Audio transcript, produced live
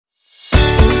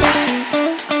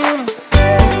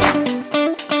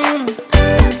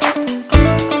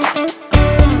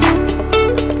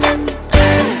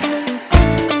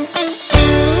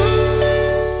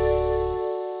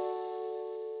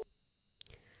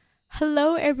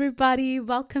Hello, everybody.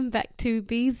 Welcome back to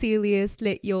Be Zealous,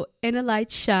 Let Your Inner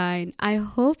Light Shine. I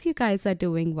hope you guys are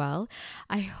doing well.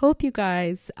 I hope you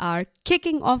guys are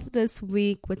kicking off this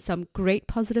week with some great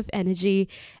positive energy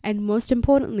and, most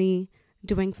importantly,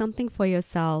 doing something for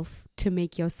yourself to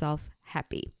make yourself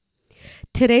happy.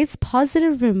 Today's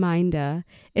positive reminder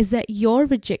is that your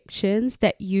rejections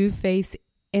that you face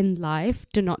in life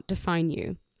do not define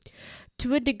you.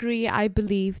 To a degree, I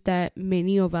believe that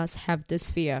many of us have this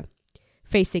fear.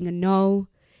 Facing a no,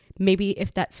 maybe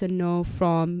if that's a no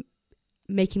from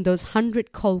making those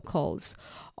 100 cold calls,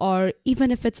 or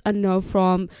even if it's a no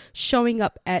from showing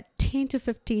up at 10 to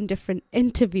 15 different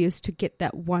interviews to get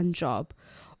that one job,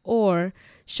 or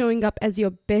showing up as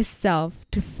your best self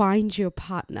to find your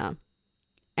partner,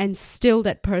 and still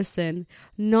that person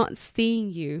not seeing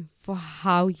you for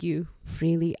how you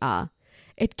really are.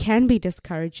 It can be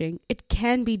discouraging, it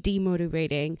can be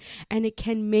demotivating, and it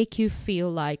can make you feel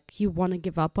like you want to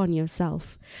give up on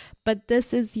yourself. But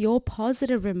this is your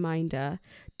positive reminder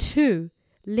to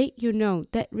let you know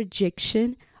that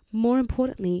rejection, more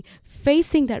importantly,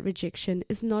 facing that rejection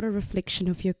is not a reflection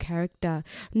of your character,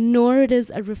 nor it is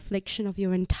a reflection of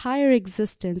your entire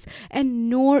existence,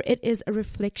 and nor it is a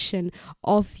reflection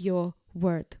of your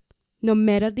worth. No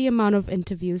matter the amount of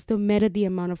interviews, no matter the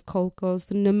amount of cold calls,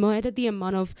 no matter the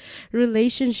amount of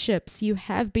relationships you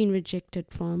have been rejected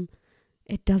from,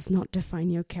 it does not define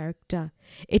your character.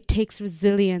 It takes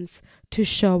resilience to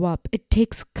show up. It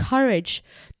takes courage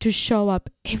to show up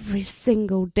every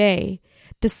single day,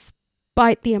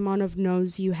 despite the amount of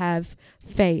no's you have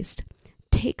faced.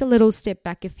 Take a little step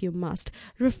back if you must.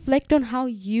 Reflect on how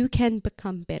you can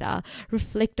become better.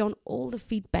 Reflect on all the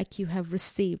feedback you have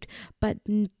received, but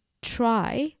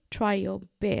try your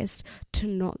best to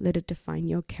not let it define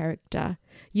your character.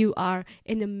 You are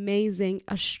an amazing,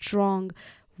 a strong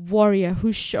warrior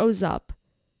who shows up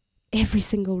every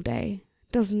single day,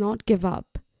 does not give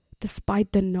up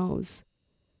despite the no's.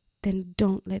 Then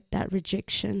don't let that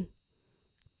rejection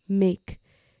make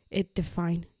it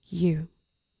define you.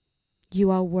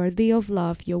 You are worthy of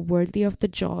love. You're worthy of the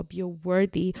job. You're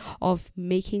worthy of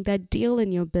making that deal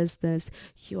in your business.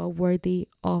 You are worthy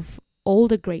of all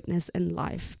the greatness in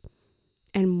life.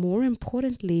 And more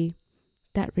importantly,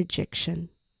 that rejection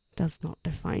does not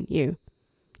define you.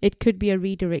 It could be a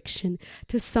redirection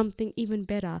to something even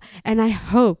better. And I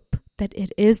hope that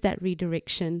it is that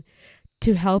redirection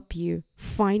to help you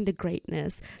find the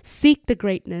greatness, seek the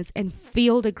greatness, and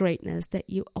feel the greatness that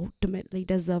you ultimately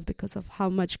deserve because of how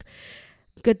much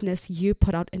goodness you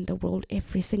put out in the world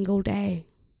every single day.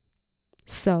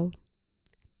 So,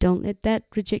 don't let that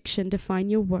rejection define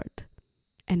your worth.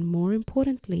 And more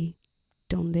importantly,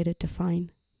 don't let it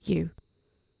define you.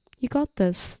 You got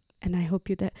this, and I hope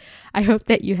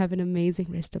that you have an amazing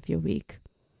rest of your week.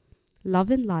 Love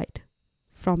and light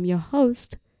from your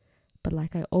host, but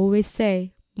like I always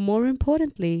say, more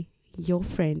importantly, your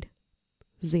friend,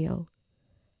 Zeal.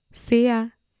 See ya.